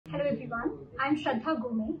everyone. I'm SHRADDHA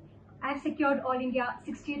GOME. I have secured All India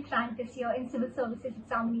 60th rank this year in Civil Services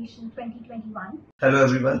Examination 2021. Hello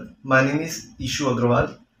everyone, my name is ISHU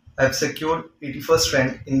Agrawal. I have secured 81st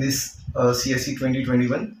rank in this CSE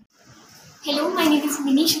 2021. Hello, my name is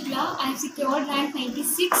SHUKLA. I have secured rank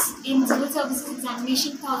 96 in Civil Services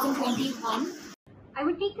Examination 2021. I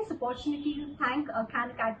would take this opportunity to thank Khan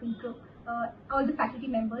Academy Group, all the faculty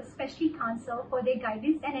members, especially Khan sir, for their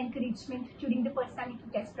guidance and encouragement during the personality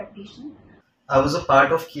test preparation. I was a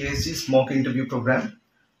part of KSG's mock interview program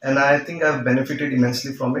and I think I have benefited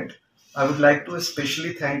immensely from it. I would like to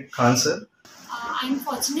especially thank Khan sir. I'm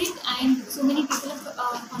fortunate and so many people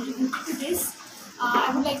have contributed to this.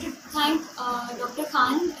 I would like to thank Dr.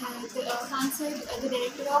 Khan, Khan sir, the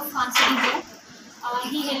director of Khan Study.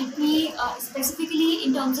 He helped me specifically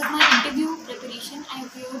in terms of my interview preparation. I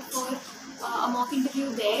appeared for a mock interview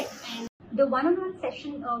there. And the one-on-one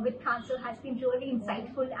session with Khan sir has been really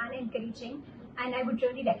insightful and encouraging, and I would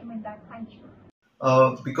really recommend that. Thank you.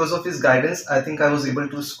 Because of his guidance, I think I was able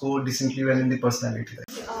to score decently well in the personality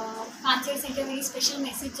test. Khan sir sent a very special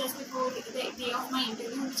message just before the day of my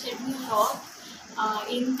interview, which helped me a lot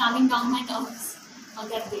in calming down my nerves on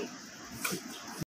that day.